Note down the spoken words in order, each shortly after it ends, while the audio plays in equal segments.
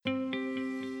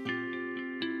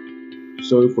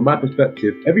So from my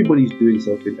perspective, everybody's doing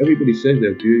something, everybody says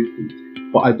they're doing things,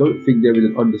 but I don't think there is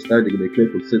an understanding and a clear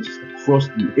consensus across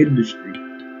the industry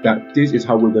that this is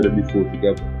how we're going to move forward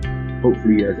together.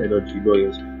 Hopefully as NRG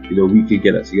lawyers, we can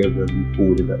get that together and move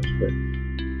forward in that respect.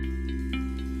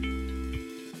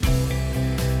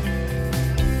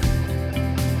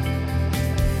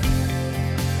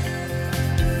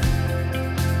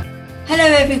 Hello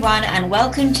everyone and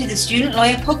welcome to the Student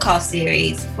Lawyer podcast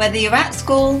series. Whether you're at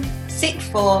school,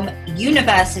 sixth form,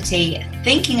 university,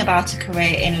 thinking about a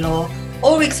career in law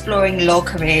or exploring law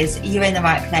careers, you're in the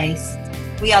right place.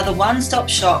 We are the one-stop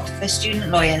shop for student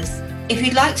lawyers. If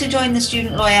you'd like to join the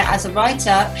Student Lawyer as a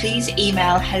writer, please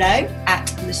email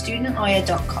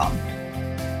hello@thestudentLawyer.com.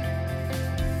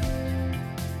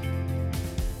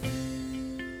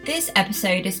 This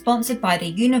episode is sponsored by the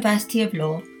University of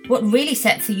Law. What really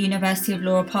sets the University of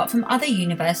Law apart from other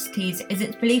universities is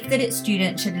its belief that its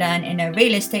students should learn in a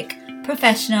realistic,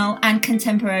 professional and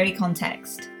contemporary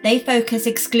context. They focus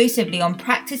exclusively on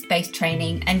practice-based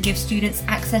training and give students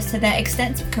access to their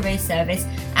extensive career service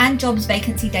and jobs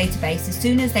vacancy database as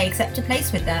soon as they accept a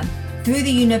place with them. Through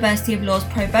the University of Law's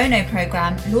Pro Bono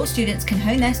programme, law students can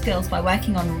hone their skills by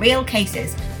working on real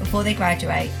cases before they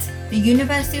graduate. The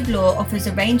University of Law offers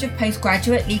a range of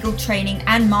postgraduate legal training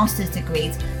and master's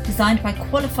degrees designed by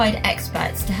qualified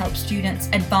experts to help students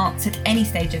advance at any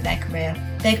stage of their career.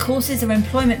 Their courses are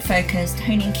employment focused,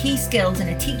 honing key skills in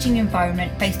a teaching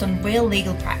environment based on real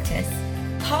legal practice.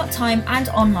 Part-time and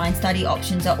online study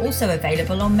options are also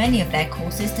available on many of their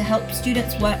courses to help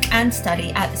students work and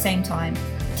study at the same time.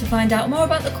 To find out more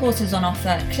about the courses on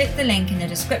offer, click the link in the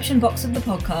description box of the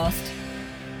podcast.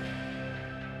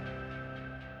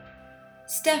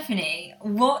 Stephanie,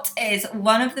 what is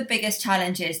one of the biggest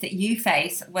challenges that you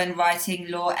face when writing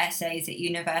law essays at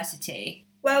university?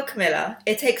 Well, Camilla,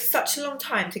 it takes such a long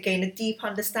time to gain a deep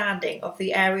understanding of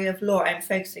the area of law I'm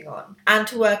focusing on and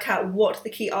to work out what the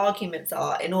key arguments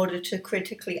are in order to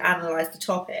critically analyse the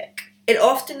topic. It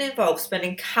often involves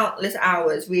spending countless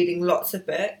hours reading lots of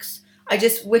books. I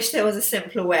just wish there was a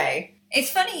simpler way. It's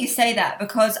funny you say that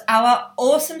because our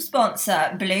awesome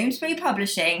sponsor, Bloomsbury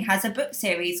Publishing, has a book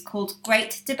series called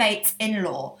Great Debates in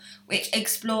Law, which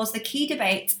explores the key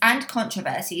debates and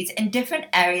controversies in different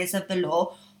areas of the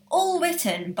law, all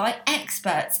written by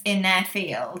experts in their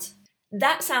field.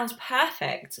 That sounds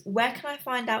perfect. Where can I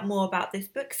find out more about this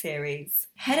book series?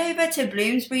 Head over to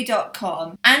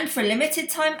bloomsbury.com and for limited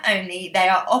time only, they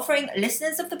are offering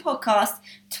listeners of the podcast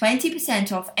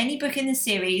 20% off any book in the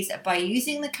series by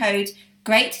using the code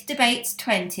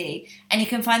GreatDebates20, and you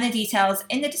can find the details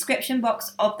in the description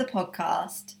box of the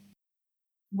podcast.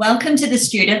 Welcome to the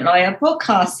Student Lawyer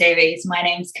podcast series. My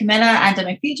name's Camilla and I'm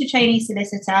a future trainee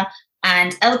solicitor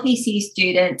and LPC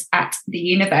student at the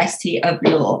University of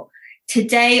Law.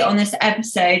 Today on this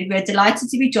episode, we're delighted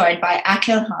to be joined by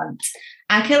Akil Hunte.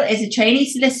 Akil is a trainee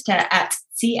solicitor at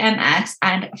CMS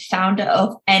and founder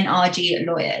of NRG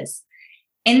Lawyers.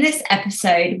 In this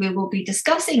episode, we will be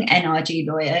discussing NRG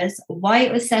Lawyers, why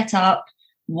it was set up,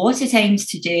 what it aims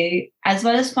to do, as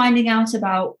well as finding out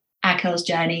about Akil's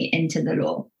journey into the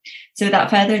law. So without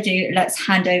further ado, let's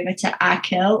hand over to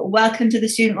Akil. Welcome to the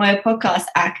Student Lawyer podcast,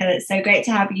 Akil. It's so great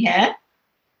to have you here.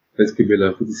 Thanks,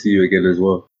 Camilla. Good to see you again as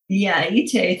well. Yeah, you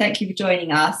too. Thank you for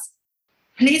joining us.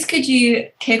 Please could you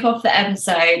kick off the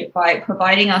episode by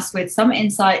providing us with some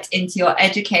insight into your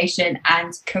education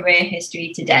and career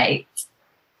history to date?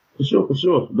 For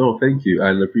sure. No, thank you.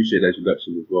 And I appreciate the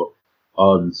introduction as well.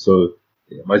 As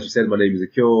you said, my name is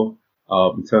Akil.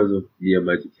 In terms of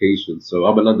my education, so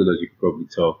I'm a Londoner, as you can probably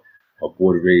tell. I'm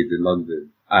born and raised in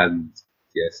London and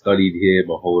studied here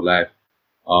my whole life.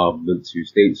 Went to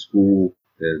state school,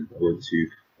 then I went to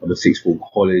a sixth form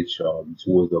college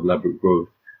towards Ladbroke Grove,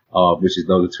 which is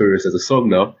now notorious as a song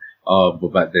now,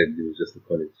 but back then it was just a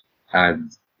college.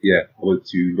 And I went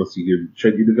to Nottingham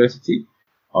Trent University.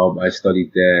 I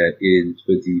studied there in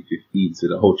 2015, so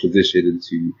the whole transition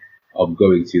into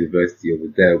going to university over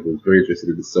there was very interesting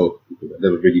in itself because I'd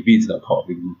never really been to that part of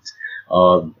England,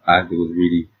 and it was a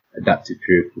really adaptive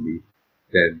period for me.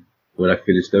 Then when I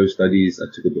finished those studies, I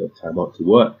took a bit of time out to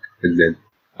work, and then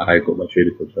I got my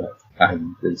training contract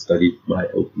and then studied my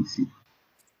LPC.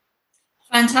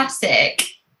 Fantastic.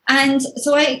 And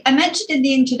so I mentioned in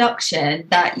the introduction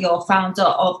that you're founder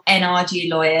of NRG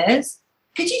Lawyers.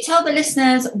 Could you tell the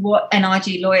listeners what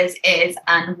NRG Lawyers is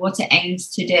and what it aims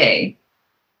to do?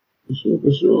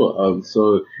 For sure.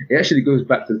 So it actually goes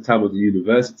back to the time of the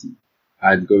university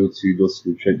and going to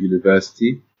Nottingham Trent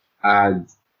University. And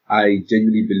I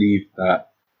genuinely believe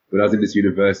that when I was in this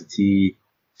university,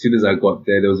 as soon as I got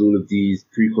there was all of these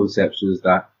preconceptions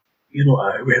that,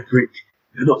 a red brick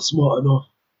you're not smart enough,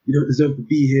 you don't deserve to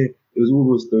be here. It was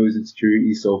almost those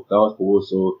insecurities, self-doubt, but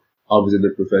also others in the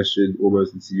profession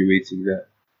almost insinuating that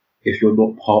if you're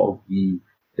not part of the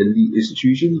elite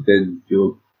institutions, then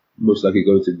you're most likely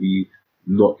going to be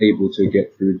not able to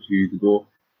get through into the door.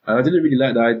 And I didn't really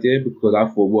like the idea because I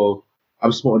thought, well,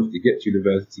 I'm smart enough to get to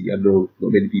university. I know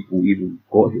not many people even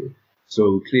got here.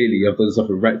 So clearly I've done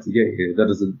something right to get here. That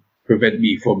doesn't prevent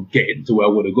me from getting to where I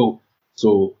want to go.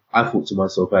 So I thought to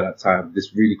myself at that time,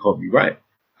 this really can't be right.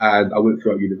 And I went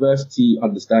throughout university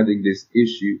understanding this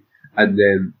issue. And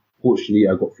then fortunately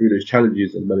I got through those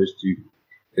challenges and managed to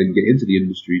then get into the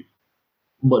industry.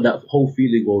 But that whole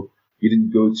feeling of you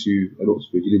didn't go to an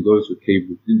Oxford, you didn't go to a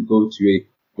Cambridge, you didn't go to a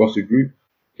Russell Group,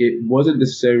 it wasn't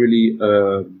necessarily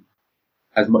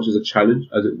as much as a challenge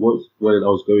as it was when I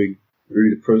was going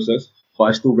through the process. But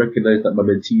I still recognized that my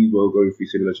mentees were going through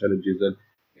similar challenges. And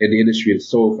in the industry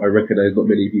itself, I recognized not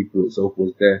many people itself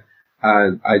was there.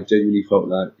 And I genuinely felt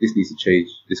like this needs to change.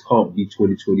 This can't be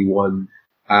 2021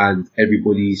 and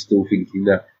everybody's still thinking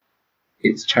that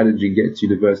it's challenging getting to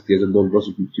university as a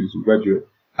non-Russell Group student and graduate.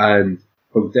 And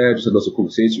from there, just had lots of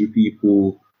conversation with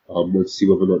people, to see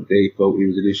whether or not they felt it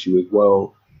was an issue as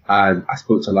well. And I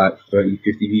spoke to like 30,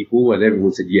 50 people, and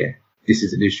everyone said, yeah, this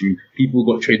is an issue. People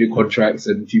got training contracts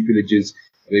and pupilages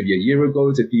maybe a year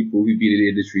ago to people who've been in the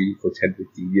industry for 10,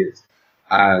 15 years.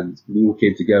 And we all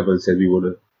came together and said we want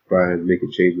to try and make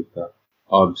a change with that.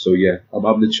 So yeah,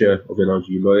 I'm the chair of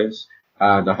NRG Lawyers,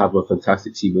 and I have a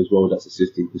fantastic team as well that's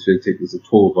assisting facilitating. There's a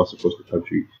tour of us across the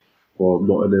country, from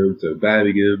Nottingham to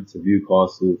Birmingham to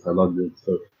Newcastle to London.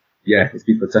 So yeah, it's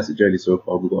been a fantastic journey so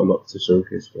far. We've got a lot to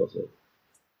showcase for ourselves.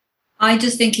 I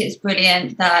just think it's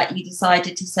brilliant that you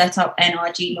decided to set up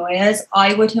NRG Lawyers.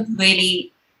 I would have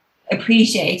really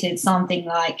appreciated something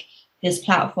like this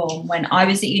platform when I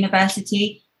was at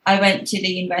university. I went to the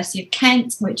University of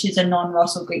Kent, which is a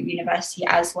non-Russell Group university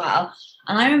as well.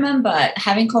 And I remember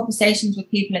having conversations with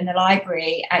people in the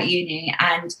library at uni,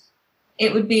 and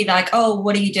it would be like, oh,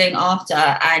 what are you doing after?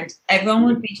 And everyone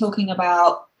would be talking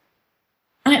about,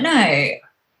 I don't know,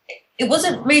 it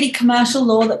wasn't really commercial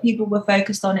law that people were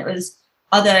focused on. It was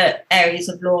other areas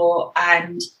of law.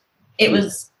 And it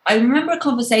was, I remember a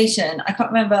conversation, I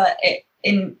can't remember it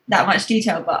in that much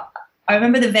detail, but I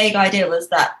remember the vague idea was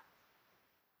that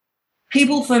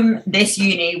people from this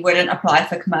uni wouldn't apply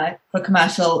for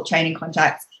commercial training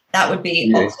contracts. That would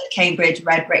be Oxford, Cambridge,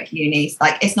 red brick unis.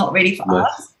 Like, it's not really for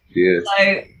us. Yeah.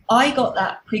 So I got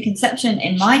that preconception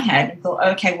in my head and thought,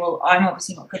 okay, well, I'm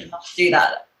obviously not good enough to do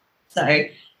that. So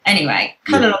anyway,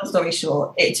 cut a long story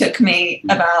short, it took me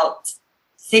about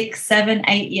 6, 7,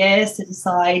 8 years to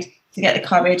decide to get the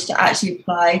courage to actually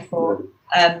apply for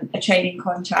a training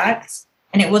contract.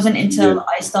 And it wasn't until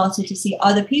I started to see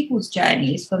other people's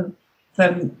journeys from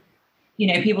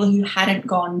people who hadn't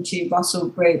gone to Russell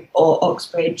Group or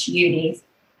Oxbridge unis.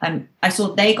 I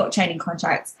saw they got training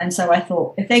contracts. And so I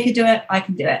thought, if they could do it, I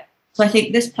can do it. So I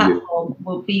think this platform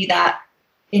will be that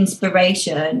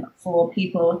inspiration for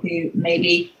people who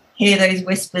maybe hear those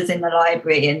whispers in the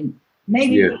library and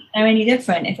maybe wouldn't know any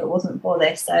different if it wasn't for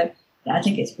this. So yeah, I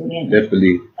think it's brilliant.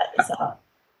 Definitely. Set this up.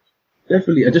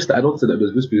 Definitely. And just to add on to that,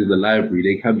 those whispers in the library,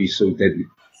 they can be so deadly.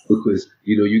 Because,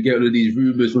 you get all of these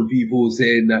rumors from people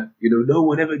saying that, no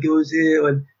one ever goes here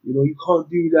and, you can't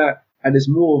do that. And it's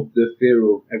more of the fear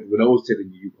of everyone else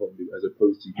telling you can't do it as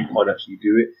opposed to you can't actually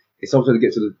do it. It's sometimes it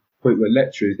gets to the point where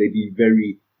lecturers, they be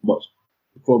very much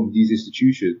from these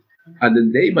institutions. And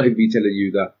then they might be telling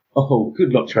you that, oh,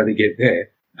 good luck trying to get there.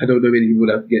 I don't know many people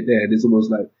that get there. And it's almost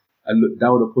like I look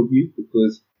down upon you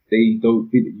because they don't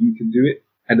think that you can do it.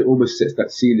 And it almost sets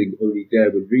that ceiling only there,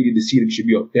 but really the ceiling should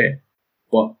be up there.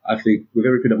 But I think with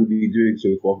everything that we've been doing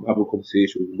so far, having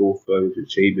conversations with law firms, with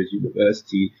chambers,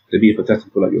 university, there being fantastic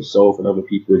people like yourself and other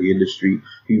people in the industry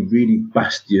who really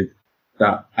bastion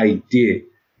that idea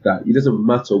that it doesn't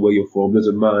matter where you're from,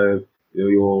 doesn't matter if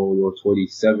you're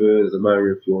 27, doesn't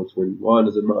matter if you're 21,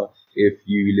 doesn't matter if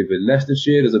you live in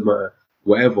Leicestershire, doesn't matter,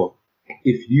 whatever.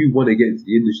 If you want to get into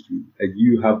the industry and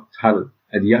you have talent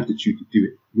and the aptitude to do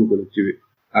it, you're going to do it.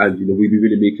 And, we'll be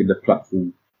really making the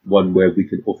platform one where we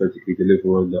can authentically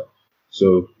deliver on that.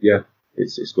 So yeah,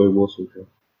 it's going well so far.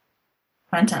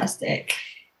 Fantastic.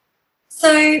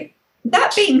 So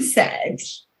that being said,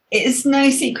 it's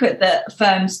no secret that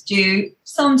firms do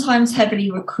sometimes heavily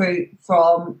recruit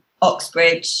from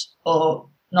Oxbridge or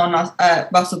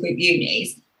non-Russell Group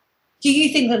unis. Do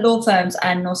you think that law firms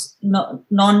and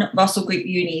non-Russell Group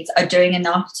unis are doing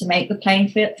enough to make the playing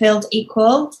field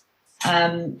equal?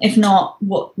 If not,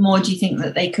 what more do you think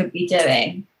that they could be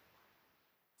doing?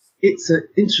 It's an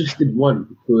interesting one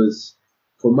because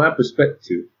from my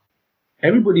perspective,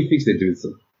 everybody thinks they're doing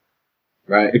something,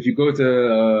 right? If you go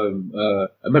to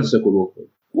a magistrate law firm,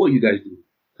 what are you guys doing?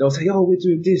 They'll say, oh, we're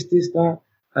doing this, that.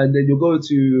 And then you'll go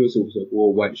to a sort of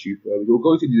or white shoe firm, you'll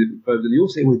go to the different firms and you'll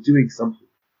say, we're doing something.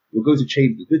 You'll go to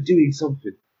chambers, we're doing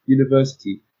something,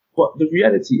 university. But the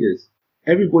reality is,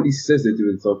 everybody says they're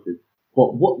doing something.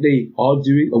 But what they are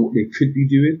doing and what they could be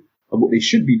doing and what they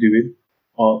should be doing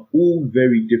are all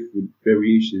very different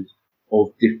variations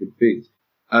of different things.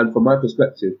 And from my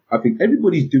perspective, I think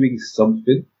everybody's doing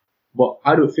something, but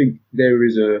I don't think there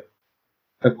is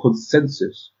a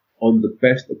consensus on the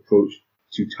best approach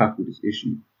to tackle this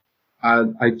issue.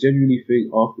 And I genuinely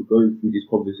think after going through these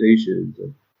conversations,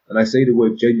 and I say the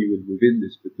word genuine within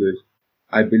this because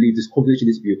I believe this conversation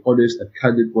needs to be an honest, a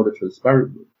candid one, a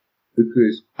transparent one.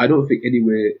 Because I don't think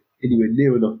anywhere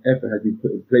near enough effort has been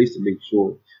put in place to make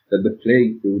sure that the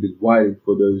playing field is widened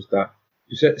for those that,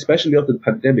 especially after the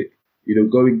pandemic,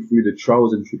 going through the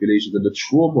trials and tribulations and the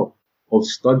trauma of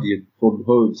studying from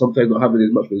home, sometimes not having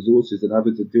as much resources and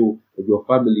having to deal with your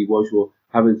family whilst you're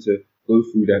having to go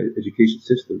through that education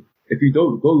system. If you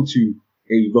don't go to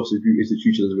a Russell Group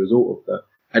institution as a result of that,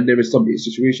 and there is some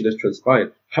situation that's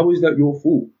transpired, how is that your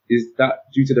fault? Is that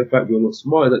due to the fact you're not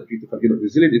smart? Is that due to the fact you're not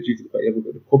resilient? Is it due to the fact you haven't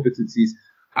got the competencies?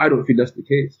 I don't think that's the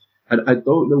case. And I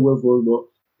don't know whether or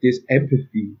not this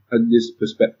empathy and this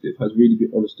perspective has really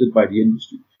been understood by the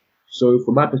industry. So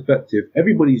from my perspective,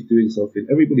 everybody's doing something.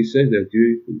 Everybody says they're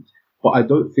doing things. But I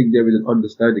don't think there is an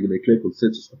understanding and a clear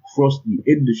consensus across the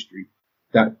industry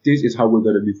that this is how we're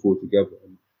going to move forward together.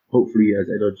 And hopefully as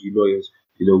NRG lawyers,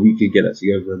 we can get that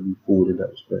together and move forward in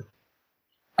that respect.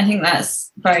 I think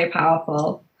that's very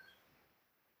powerful.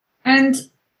 And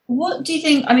what do you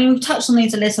think, we've touched on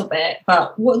these a little bit,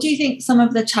 but what do you think some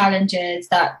of the challenges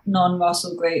that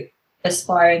non-Russell Group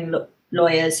aspiring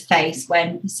lawyers face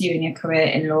when pursuing a career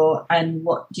in law, and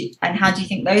how do you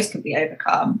think those could be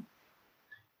overcome?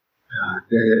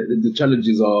 The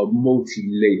challenges are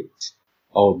multi-layered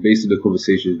based on the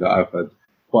conversations that I've had.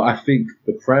 But I think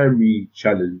the primary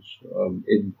challenge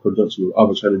in conjunction with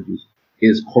other challenges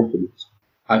is confidence.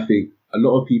 I think a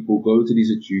lot of people go to these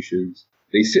institutions,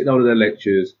 they sit down in their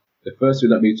lectures, the first thing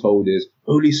that they're told is,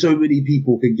 only so many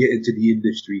people can get into the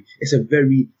industry. It's a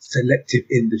very selective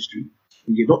industry.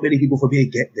 Not many people from here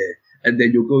get there. And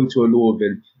then you'll go to a law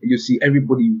event and you'll see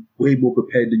everybody way more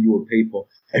prepared than you on paper.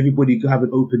 Everybody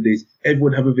having open days,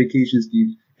 everyone having vacation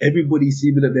schemes, everybody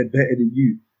seeming that they're better than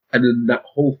you. And then that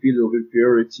whole feeling of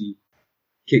inferiority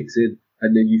kicks in,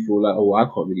 and then you feel like, oh, I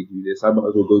can't really do this. I might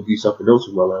as well go do something else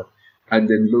with my life. And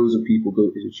then loads of people go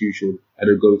to institution and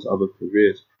then go to other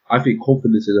careers. I think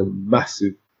confidence is a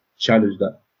massive challenge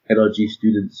that NRG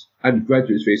students and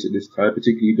graduates face at this time,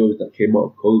 particularly those that came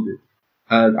out of COVID.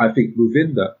 And I think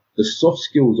within that, the soft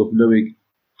skills of knowing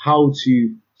how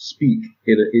to speak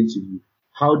in an interview.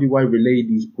 How do I relay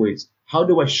these points? How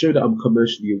do I show that I'm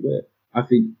commercially aware? I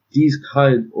think these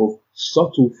kind of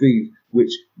subtle things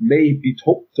which may be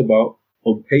talked about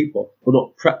on paper but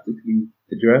not practically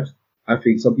addressed, I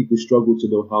think some people struggle to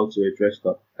know how to address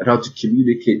that and how to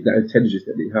communicate that intelligence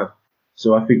that they have.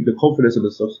 So I think the confidence and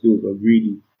the soft skills are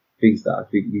really things that I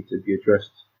think need to be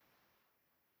addressed.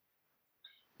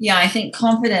 Yeah, I think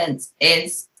confidence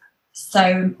is so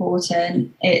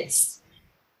important. It's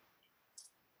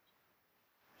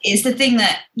the thing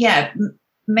that,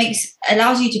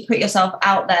 allows you to put yourself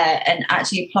out there and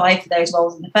actually apply for those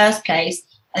roles in the first place.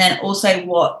 And then also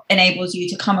what enables you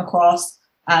to come across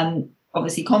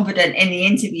obviously confident in the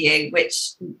interview,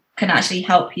 which can actually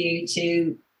help you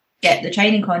to get the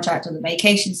training contract or the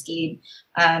vacation scheme.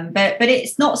 But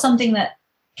it's not something that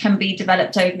can be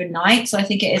developed overnight. So I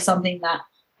think it is something that,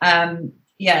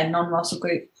 non-Russell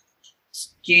Group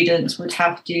students would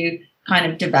have to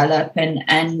kind of develop.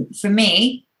 And for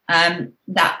me,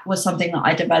 that was something that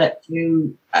I developed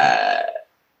through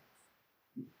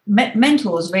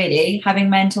mentors, really. Having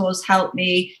mentors help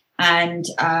me, and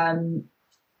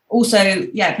also,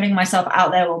 putting myself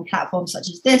out there on platforms such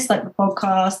as this, like the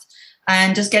podcast,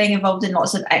 and just getting involved in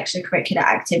lots of extracurricular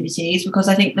activities, because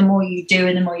I think the more you do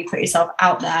and the more you put yourself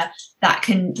out there, that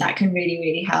can really,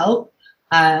 really help.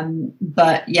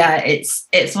 But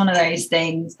it's one of those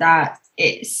things that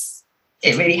it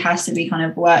really has to be kind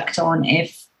of worked on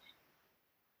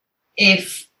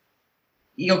if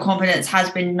your confidence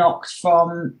has been knocked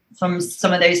from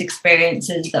some of those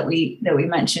experiences that we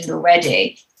mentioned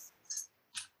already.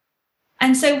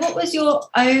 And so what was your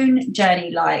own journey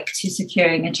like to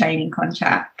securing a training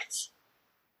contract?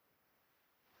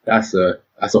 That's a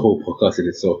whole podcast in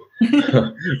itself.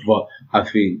 But I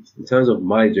think in terms of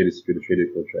my journey to secure the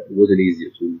training contract, it wasn't easy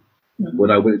at all. Mm-hmm. When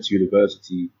I went to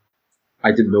university,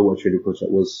 I didn't know what a training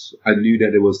contract was. I knew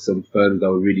that there was some firms that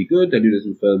were really good. I knew there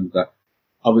were some firms that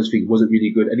others think wasn't really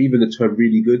good. And even the term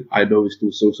really good, I know is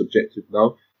still so subjective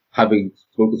now. Having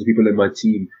spoken to people in my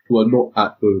team who are not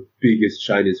at the biggest,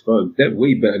 shiniest firms, they're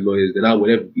way better lawyers than I would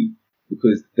ever be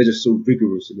because they're just so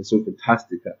vigorous and they're so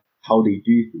fantastic at how they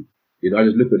do things. I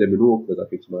just look at them in awe because I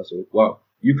think to myself, wow,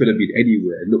 you could have been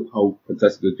anywhere and look how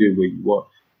fantastic they're doing where you are.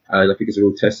 And I think it's a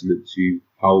real testament to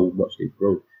how much they've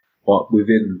grown. But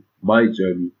within my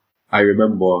journey, I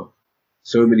remember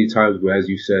so many times where, as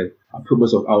you said, I put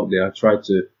myself out there. I tried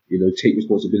to, take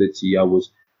responsibility. I was,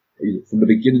 from the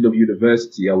beginning of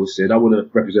university, I was saying, I want to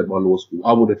represent my law school.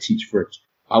 I want to teach French.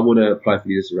 I want to apply for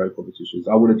leadership round competitions.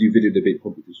 I want to do video debate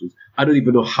competitions. I don't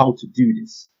even know how to do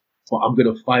this, but I'm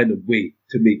going to find a way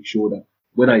to make sure that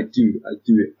when I do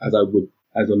it as I would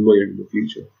as a lawyer in the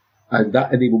future. And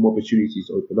that enabled more opportunities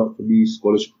to open up for me,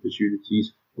 scholarship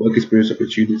opportunities, work experience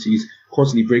opportunities,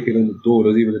 constantly breaking on the door.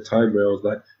 There was even a time where I was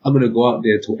like, I'm going to go out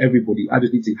there and tell everybody I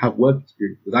just need to have work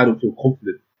experience because I don't feel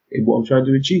confident in what I'm trying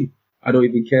to achieve. I don't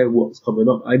even care what's coming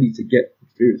up. I need to get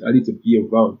experience. I need to be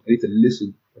around. I need to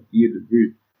listen and be in the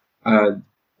room. And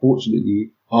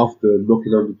fortunately, after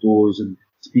knocking on the doors and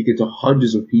speaking to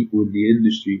hundreds of people in the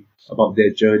industry about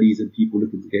their journeys and people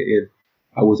looking to get in,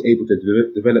 I was able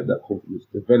to develop that confidence,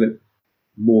 develop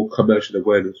more commercial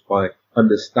awareness by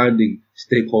understanding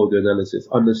stakeholder analysis,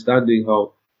 understanding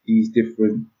how these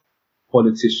different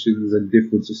politicians and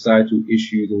different societal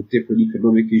issues or different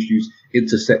economic issues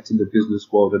intersect in the business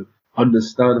world, and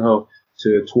understand how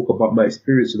to talk about my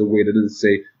experience in a way that doesn't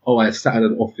say, oh, I sat in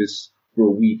an office for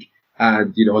a week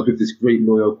and, I was with this great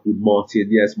lawyer called Martin.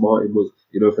 Yes, Martin was,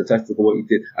 fantastic for what he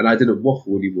did. And I didn't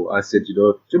waffle anymore. I said,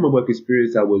 during my work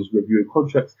experience, I was reviewing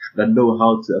contracts and I know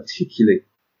how to articulate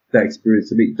that experience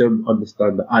to make them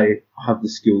understand that I have the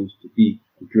skills to be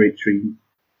a great trainee.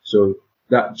 So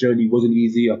that journey wasn't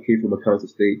easy. I came from a county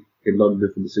estate in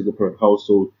London from a single parent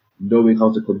household. Knowing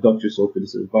how to conduct yourself in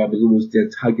this environment is almost the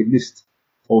antagonist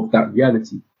of that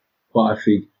reality. But I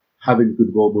think having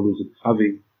good role models and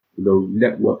having,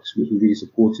 networks which were really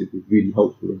supportive was really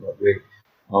helpful in that way.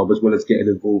 As well as getting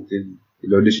involved in,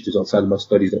 initiatives outside of my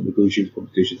studies like negotiating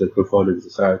competitions and co-founding the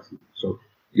society. So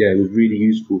yeah, it was really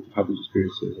useful to have those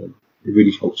experiences and it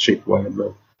really helped shape who I am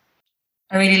now.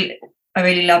 I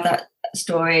really love that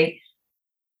story.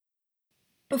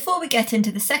 Before we get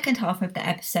into the second half of the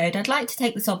episode, I'd like to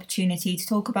take this opportunity to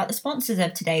talk about the sponsors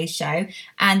of today's show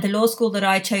and the law school that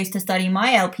I chose to study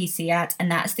my LPC at,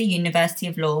 and that's the University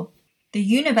of Law. The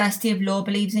University of Law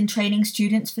believes in training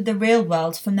students for the real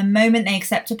world from the moment they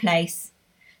accept a place.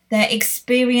 Their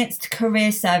experienced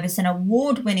career service and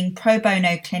award-winning pro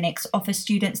bono clinics offer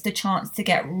students the chance to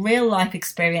get real-life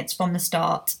experience from the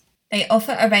start. They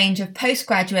offer a range of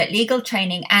postgraduate legal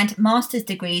training and master's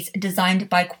degrees designed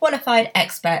by qualified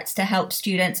experts to help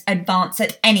students advance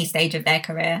at any stage of their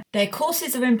career. Their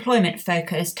courses are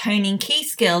employment-focused, honing key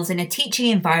skills in a teaching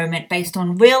environment based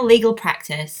on real legal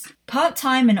practice.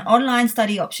 Part-time and online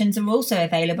study options are also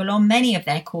available on many of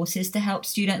their courses to help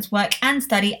students work and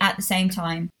study at the same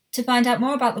time. To find out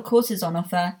more about the courses on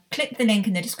offer, click the link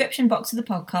in the description box of the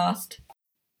podcast.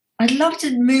 I'd love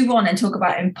to move on and talk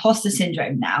about imposter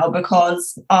syndrome now,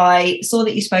 because I saw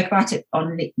that you spoke about it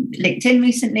on LinkedIn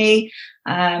recently.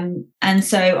 And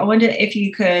so I wonder if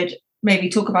you could maybe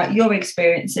talk about your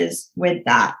experiences with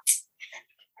that.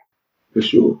 For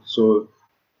sure. So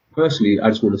firstly, I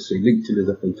just want to say LinkedIn is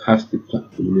a fantastic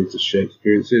platform to share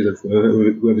experiences. And for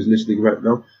whoever's listening right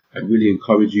now, I really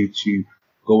encourage you to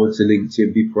go onto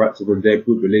LinkedIn, be proactive on their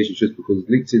good relationships, because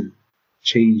LinkedIn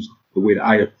changed the way that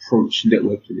I approach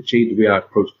networking. It changed the way I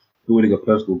approach building a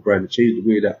personal brand. It changed the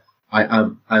way that I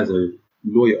am as a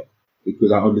lawyer,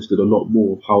 because I understood a lot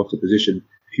more of how to position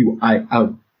who I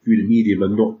am through the medium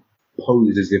and not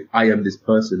pose as if I am this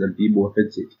person, and be more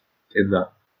authentic in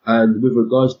that. And with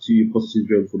regards to imposter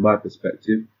syndrome from my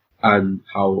perspective and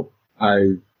how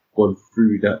I've gone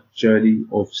through that journey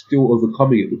of still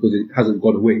overcoming it, because it hasn't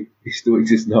gone away, it still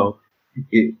exists now.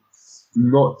 It's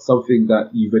not something that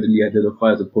you readily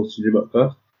identify as imposter syndrome at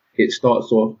first. It starts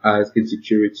off as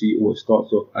insecurity, or it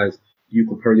starts off as you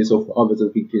comparing yourself to others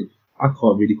and thinking, I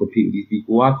can't really compete with these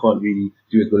people, I can't really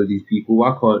do as well as these people,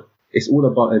 I can't. It's all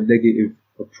about a negative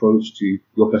approach to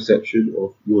your perception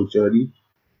of your journey.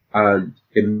 And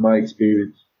in my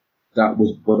experience, that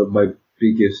was one of my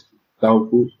biggest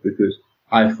downfalls, because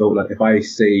I felt like if I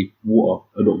say water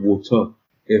and not water,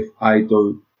 if I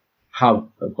don't have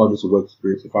abundance of work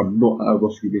experience, if I'm not at a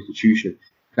Ross Group institution,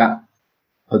 that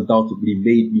undoubtedly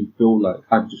made me feel like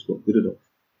I'm just not good enough.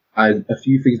 And a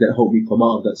few things that helped me come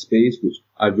out of that space, which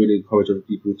I really encourage other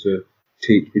people to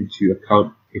take into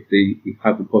account, if they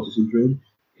have imposter syndrome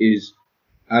is,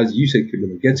 as you said,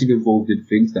 Camilla, getting involved in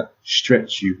things that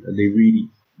stretch you and they really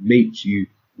make you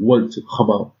want to come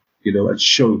out, and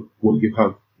show what you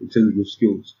have in terms of your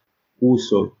skills.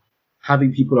 Also,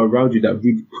 having people around you that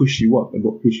really push you up and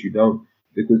not push you down.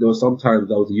 Because there were sometimes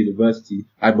I was at university,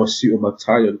 I had my suit and my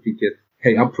tie on thinking,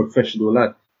 hey, I'm professional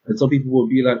lad. And some people would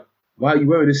be like, why are you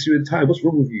wearing a suit and tie? What's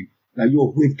wrong with you? Like, you're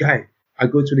a weird guy. I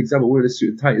go to an exam, I'm wearing a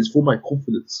suit and tie. It's for my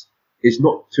confidence. It's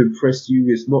not to impress you.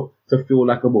 It's not to feel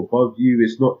like I'm above you.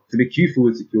 It's not to make you feel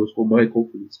insecure. It's for my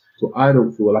confidence. So I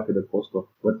don't feel like an imposter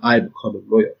when I become a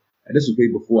lawyer. And this was way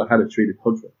before I had a training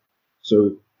contract.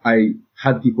 So I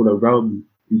had people around me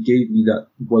who gave me that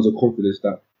was a confidence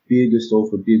that being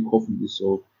yourself and being confident in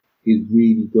yourself is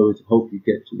really going to help you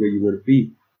get to where you want to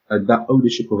be. And that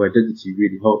ownership of identity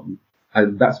really helped me.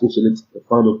 And that's also linked to the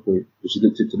final point, which is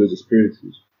linked to those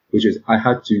experiences, which is I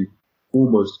had to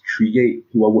almost create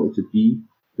who I wanted to be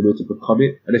in order to become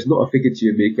it. And it's not a figure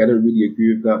to make. I don't really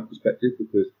agree with that perspective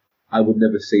because I would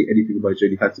never say anything in my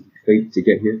journey had to be fake to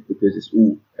get here because it's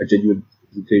all a genuine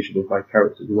representation of my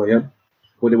character, who I am.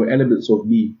 But there were elements of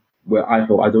me where I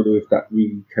felt, I don't know if that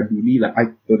really can be me. Like, I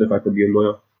don't know if I can be a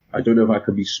lawyer. I don't know if I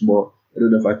can be smart. I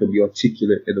don't know if I can be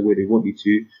articulate in the way they want me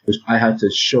to, which I had to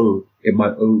show in my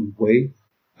own way.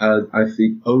 And I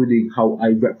think owning how I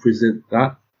represent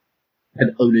that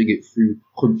and owning it through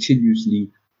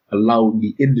continuously allowing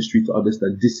the industry to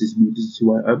understand this is me, this is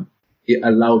who I am. It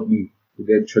allowed me to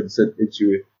then transcend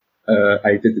into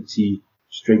identity,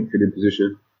 strengthening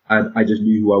position. And I just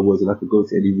knew who I was and I could go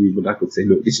to any room and I could say,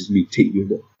 look, this is me, take me or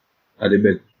not. And it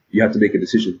meant you have to make a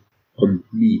decision on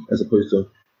me as opposed to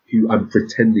who I'm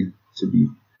pretending to be.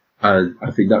 And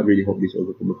I think that really helped me to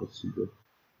overcome the imposter syndrome.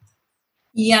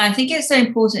 Yeah, I think it's so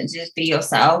important to just be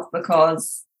yourself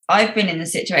because I've been in the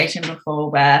situation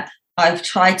before where I've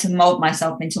tried to mold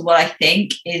myself into what I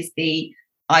think is the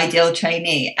ideal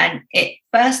trainee. And it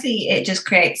just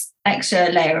creates extra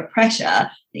layer of pressure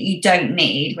that you don't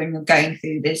need when you're going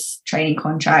through this training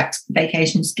contract,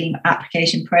 vacation scheme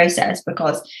application process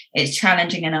because it's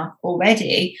challenging enough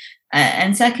already.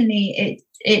 And secondly,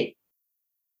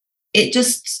 it's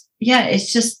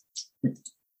just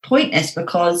pointless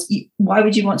because why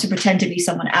would you want to pretend to be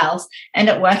someone else, end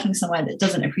up working somewhere that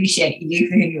doesn't appreciate you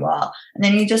for who you are, and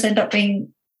then you just end up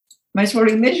being most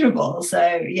probably miserable.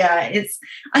 So yeah,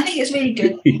 I think it's really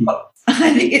good.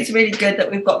 I think it's really good that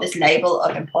we've got this label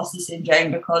of imposter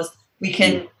syndrome because we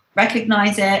can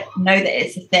recognize it, know that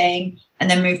it's a thing, and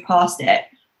then move past it.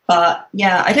 But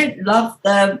yeah, I don't love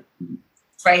the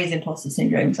phrase imposter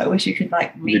syndrome, so I wish you could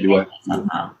rename it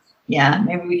somehow. Yeah,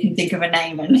 maybe we can think of a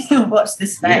name and watch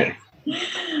this space.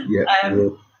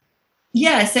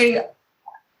 Yeah. So,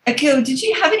 Akil, did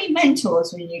you have any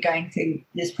mentors when you're going through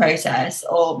this process,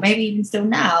 or maybe even still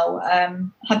now?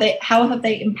 How have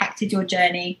they impacted your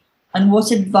journey, and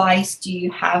what advice do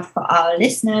you have for our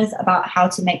listeners about how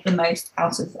to make the most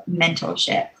out of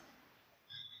mentorship?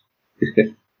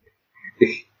 It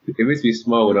makes me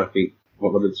smile when I think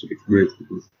about my mentorship experience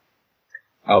because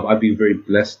I've been very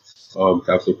blessed to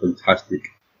have some fantastic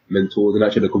mentors. And I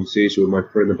actually had a conversation with my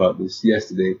friend about this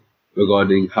yesterday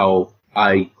regarding how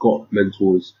I got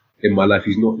mentors in my life.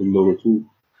 He's not in law at all.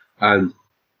 And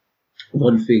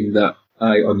one thing that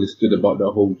I understood about the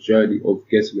whole journey of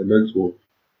getting a mentor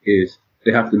is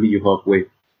they have to meet you halfway.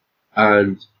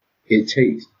 And it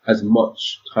takes as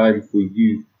much time for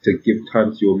you to give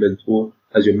time to your mentor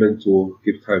as your mentor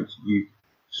give time to you.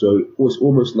 So it's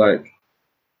almost like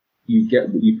you get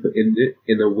what you put in it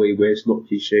in a way where it's not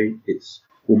cliche. It's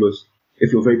almost,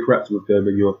 if you're very proactive with them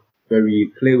and you're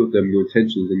very clear with them, your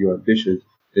intentions and your ambitions,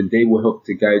 then they will help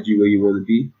to guide you where you want to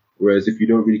be. Whereas if you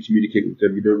don't really communicate with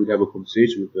them, you don't really have a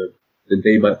conversation with them, then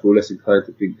they might feel less inclined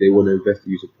to think they want to invest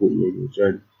in you, support you on your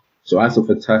journey. So I had some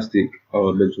fantastic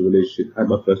mentor relationship. I had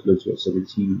my first mentor at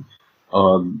 17,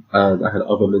 and I had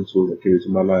other mentors that came into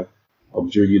my life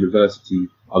during university.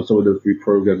 Some of them through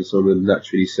programs, and some of them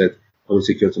naturally said, I want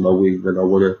to take you to my wing and I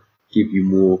want to give you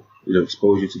more,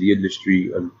 exposure to the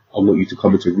industry, and I want you to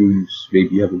come into rooms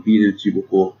maybe you haven't been into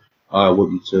before. I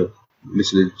want you to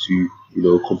listen to,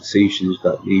 conversations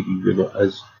that maybe you're not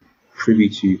as privy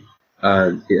to,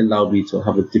 and it allowed me to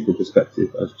have a different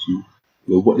perspective as to,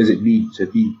 what does it mean to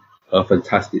be a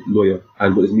fantastic lawyer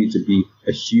and what does it mean to be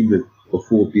a human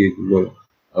before being a lawyer.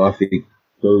 And I think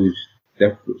those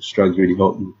definite strands really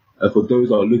helped me. And for those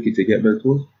that are looking to get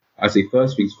mentors, I say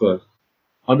first things first,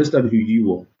 understand who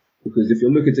you are. Because if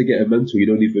you're looking to get a mentor, you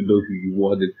don't even know who you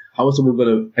are. Then how is someone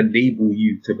going to enable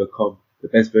you to become the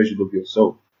best version of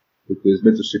yourself? Because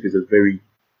mentorship is a very,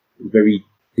 very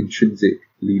intrinsically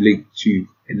linked to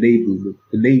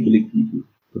enabling people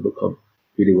to become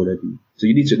really want to be. So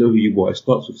you need to know who you are. It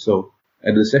starts with self.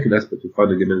 And the second aspect of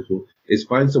finding a mentor is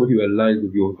find someone who aligns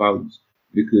with your values,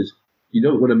 because you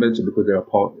don't want a mentor because they're a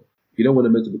partner. You don't want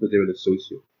a mentor because they're an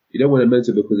associate. You don't want a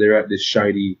mentor because they're at this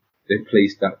shiny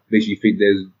place that makes you think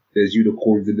there's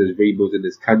unicorns and there's rainbows and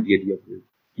there's candy in the other room.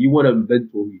 You want a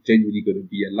mentor who's genuinely going to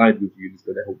be aligned with you and is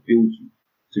going to help build you.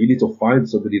 So you need to find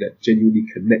somebody that genuinely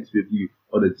connects with you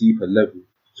on a deeper level,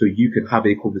 so you can have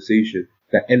a conversation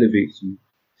that elevates you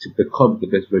to become the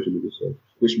best version of yourself,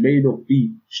 which may not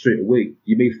be straight away.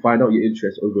 You may find out your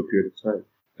interests over a period of time,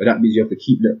 but that means you have to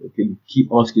keep networking, keep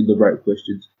asking the right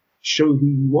questions, show who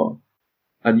you are.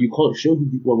 And you can't show who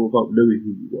you are without knowing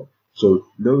who you are. So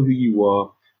know who you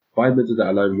are, find mentors that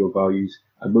align with your values,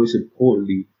 and most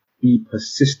importantly, be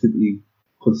persistently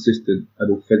consistent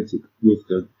and authentic with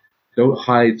them. Don't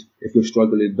hide if you're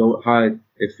struggling. Don't hide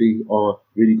if things are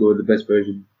really going the best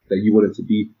version that you want it to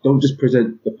be. Don't just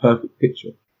present the perfect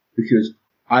picture, because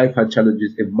I've had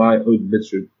challenges in my own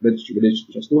mentorship relationship,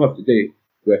 which I still have today,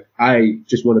 where I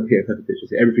just want to paint a perfect picture,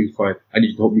 say everything's fine, I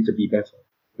need to help me to be better.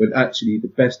 When actually the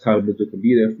best time mentor can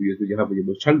be there for you is when you're having your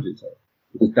most challenging time,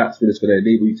 because that's when it's going to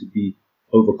enable you to be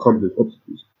overcome those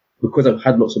obstacles. Because I've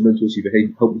had lots of mentors who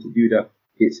help me to do that,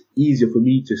 it's easier for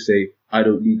me to say I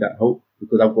don't need that help,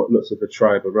 because I've got lots of a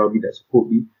tribe around me that support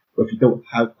me. But if you don't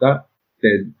have that,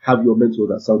 then have your mentor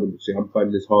that seldom say, I'm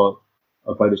finding this hard,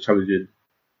 I find this challenging,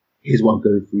 here's what I'm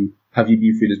going through, have you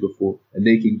been through this before? And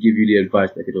they can give you the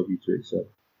advice that can help you to excel.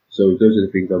 So those are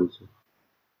the things I would say.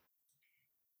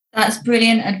 That's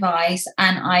brilliant advice.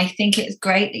 And I think it's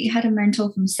great that you had a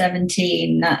mentor from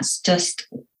 17. That's just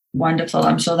wonderful.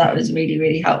 I'm sure that was really,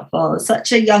 really helpful.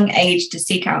 Such a young age to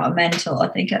seek out a mentor. I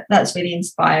think that's really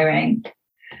inspiring.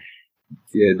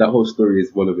 Yeah, that whole story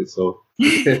is one of its own.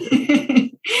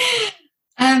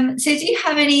 So do you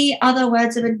have any other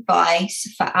words of advice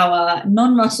for our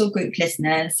non-Russell Group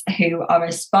listeners who are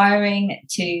aspiring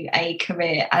to a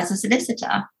career as a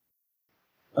solicitor?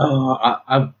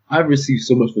 I've received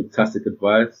so much fantastic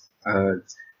advice, and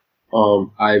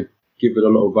I've given a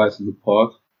lot of advice in the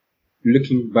past.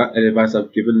 Looking back at the advice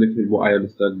I've given, looking at what I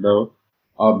understand now,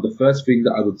 the first thing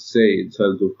that I would say in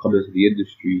terms of coming into the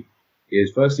industry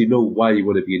is firstly know why you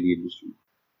want to be in the industry.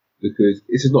 Because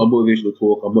this is not a motivational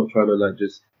talk. I'm not trying to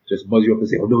just buzz you up and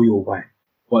say, oh, know your why.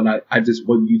 But I just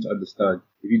want you to understand,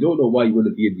 if you don't know why you want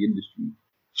to be in the industry,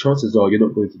 chances are you're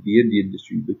not going to be in the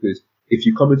industry, because if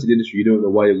you come into the industry, you don't know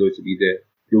why you're going to be there.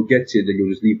 You'll get in and you'll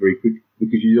just leave very quick,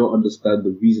 because you don't understand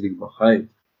the reasoning behind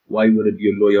why you want to be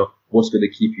a lawyer, what's going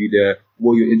to keep you there,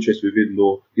 what your interest within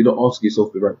law. You're not asking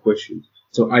yourself the right questions.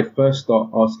 So I'd first start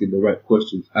asking the right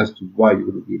questions as to why you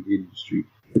want to be in the industry,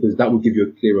 because that will give you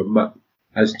a clearer map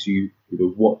as to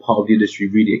what part of the industry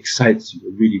really excites you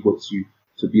and really wants you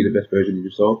to be the best version of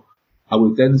yourself. I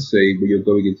would then say, when you're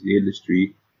going into the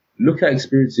industry, look at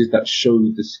experiences that show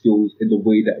the skills in the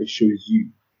way that it shows you,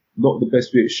 not the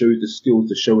best way it shows the skills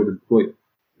to show an employer.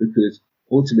 Because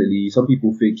ultimately, some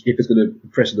people think if it's going to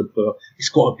impress an employer, it's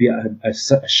got to be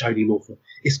a shiny law firm.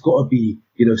 It's got to be,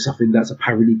 something that's a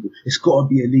paralegal. It's got to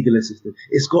be a legal assistant.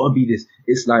 It's got to be this.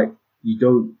 It's like you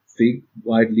don't think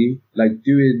widely. Like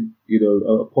doing,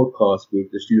 a podcast with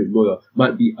the student lawyer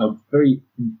might be a very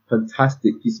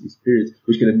fantastic piece of experience,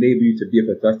 which can enable you to be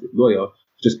a fantastic lawyer,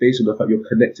 just based on the fact you're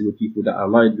connecting with people that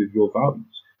align with your values.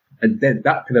 And then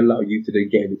that can allow you to then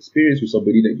get an experience with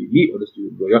somebody that you meet on a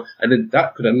student lawyer, and then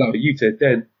that could allow you to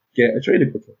then get a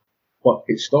training contract. But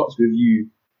it starts with you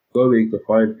going to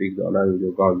find things that align with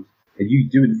your values, and you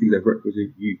doing things that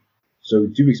represent you. So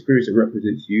do experience that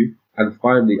represents you. And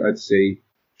finally, I'd say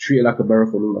treat it like a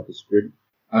marathon, not like a sprint.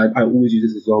 And I always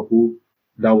use this example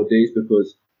nowadays,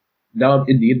 because now I'm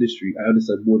in the industry, I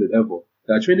understand more than ever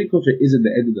that a training contract isn't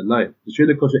the end of the line. The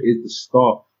training contract is the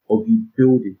start of you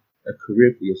building a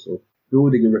career for yourself,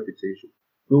 building a reputation,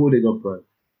 building a brand,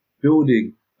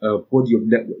 building a body of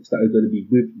networks that are going to be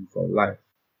with you for life.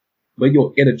 When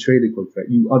you're in a training contract,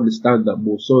 you understand that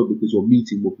more so, because you're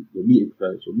meeting more people, you're meeting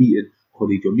clients, you're meeting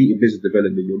colleagues, you're meeting business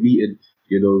development, you're meeting,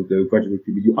 the graduate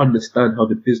people. You understand how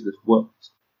the business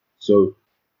works. So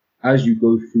as you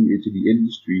go through into the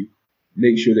industry,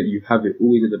 make sure that you have it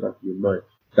always in the back of your mind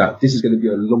that this is going to be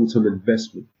a long-term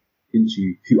investment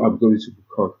into who I'm going to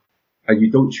become. And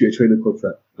you don't treat a training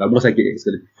contract like once I get it, it's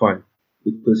going to be fine.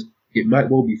 Because it might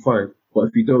well be fine, but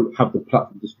if you don't have the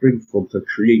platform to spring from to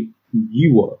create who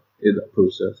you are in that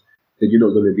process, then you're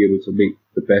not going to be able to make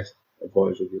the best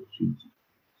advantage of the opportunity.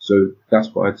 So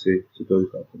that's what I'd say to those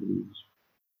that are coming in the industry.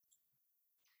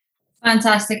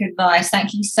 Fantastic advice.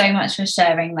 Thank you so much for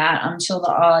sharing that. I'm sure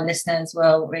that our listeners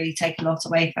will really take a lot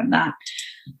away from that.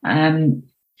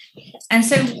 And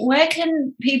so where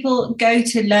can people go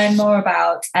to learn more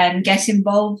about and get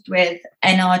involved with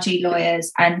NRG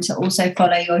Lawyers and to also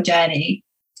follow your journey?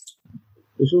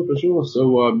 For sure.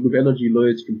 So with NRG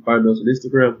Lawyers, you can find us on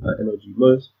Instagram at NRG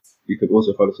Lawyers. You can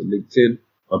also find us on LinkedIn,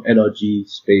 NRG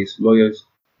space Lawyers.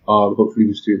 Hopefully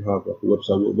we still have like a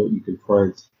website and what you can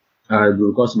find. And with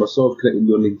regards to myself, connect with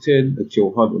me on LinkedIn,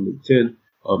 Akil Hunt on LinkedIn.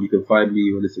 You can find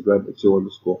me on Instagram,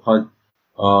 Akil_Hunt.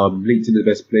 LinkedIn is the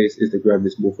best place. Instagram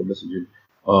is more for messaging.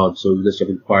 So unless you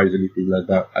have inquiries or anything like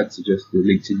that, I'd suggest the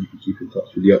LinkedIn. You can keep in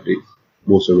touch with the updates,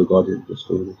 more so regarding the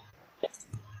story.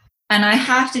 And I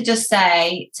have to just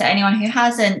say to anyone who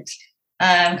hasn't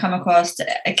come across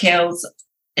Akil's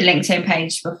LinkedIn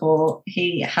page before,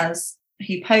 he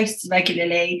posts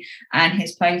regularly, and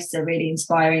his posts are really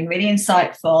inspiring, really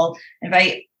insightful, and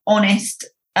very honest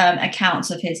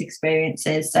accounts of his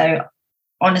experiences. So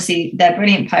honestly, they're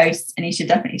brilliant posts, and you should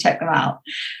definitely check them out.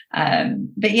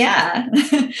 But yeah,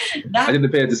 I didn't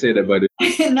prepare to say that, by the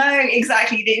way. No,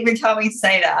 exactly. You didn't even tell me to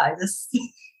say that. I just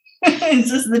it's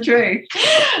just the truth.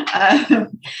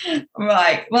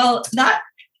 Right. Well, that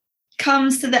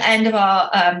comes to the end of our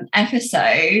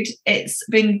episode. It's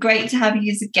been great to have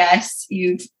you as a guest.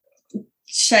 You've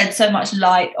shed so much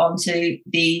light onto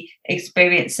the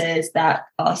experiences that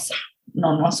us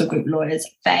non-Russell Group lawyers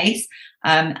face,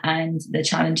 and the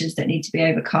challenges that need to be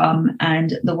overcome,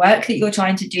 and the work that you're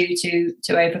trying to do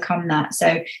to overcome that.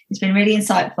 So it's been really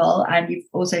insightful, and you've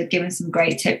also given some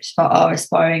great tips for our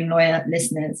aspiring lawyer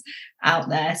listeners out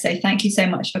there. So thank you so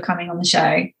much for coming on the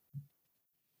show.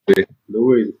 No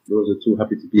worries at all.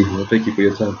 Happy to be here. Thank you for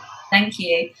your time. Thank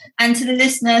you. And to the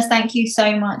listeners, thank you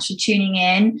so much for tuning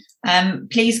in.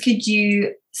 Please could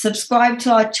you subscribe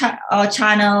to our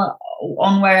channel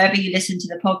on wherever you listen to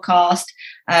the podcast,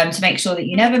 to make sure that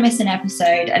you never miss an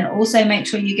episode, and also make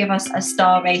sure you give us a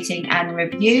star rating and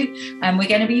review. And we're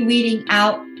going to be reading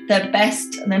out the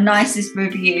best and the nicest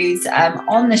reviews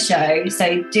on the show,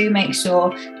 so do make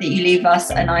sure that you leave us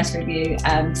a nice review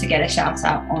to get a shout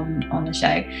out on the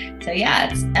show. So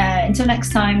yeah, until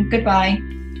next time, goodbye.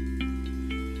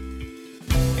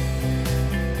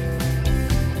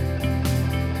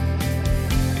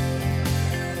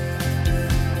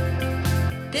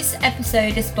 This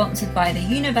episode is sponsored by the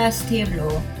University of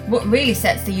Law. What really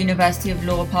sets the University of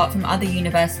Law apart from other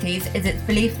universities is its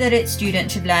belief that its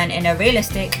students should learn in a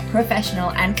realistic,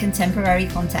 professional and contemporary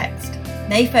context.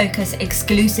 They focus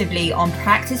exclusively on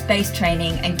practice-based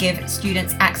training and give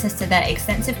students access to their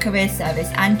extensive career service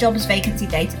and jobs vacancy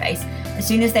database as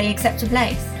soon as they accept a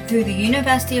place. Through the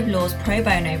University of Law's Pro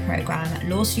Bono program,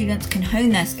 law students can hone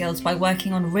their skills by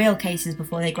working on real cases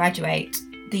before they graduate.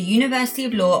 The University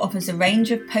of Law offers a range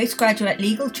of postgraduate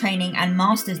legal training and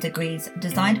master's degrees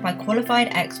designed by qualified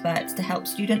experts to help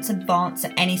students advance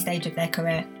at any stage of their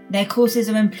career. Their courses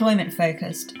are employment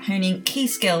focused, honing key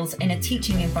skills in a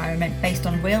teaching environment based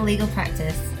on real legal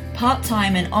practice.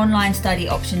 Part-time and online study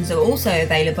options are also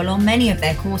available on many of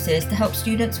their courses to help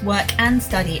students work and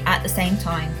study at the same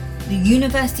time. The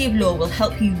University of Law will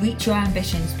help you reach your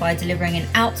ambitions by delivering an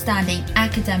outstanding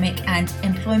academic and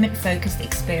employment-focused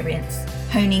experience,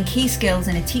 honing key skills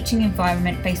in a teaching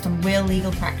environment based on real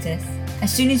legal practice.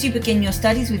 As soon as you begin your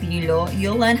studies with ULaw,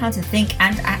 you'll learn how to think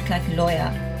and act like a lawyer.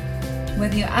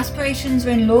 Whether your aspirations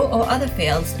are in law or other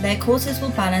fields, their courses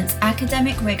will balance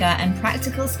academic rigor and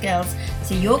practical skills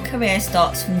so your career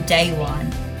starts from day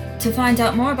one. To find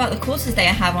out more about the courses they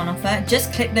have on offer,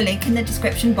 just click the link in the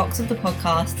description box of the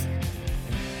podcast.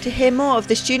 To hear more of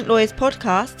the Student Lawyers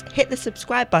podcast, hit the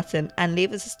subscribe button and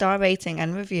leave us a star rating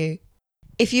and review.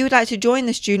 If you would like to join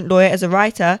the Student Lawyer as a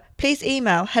writer, please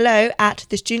email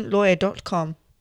hello@thestudentlawyer.com.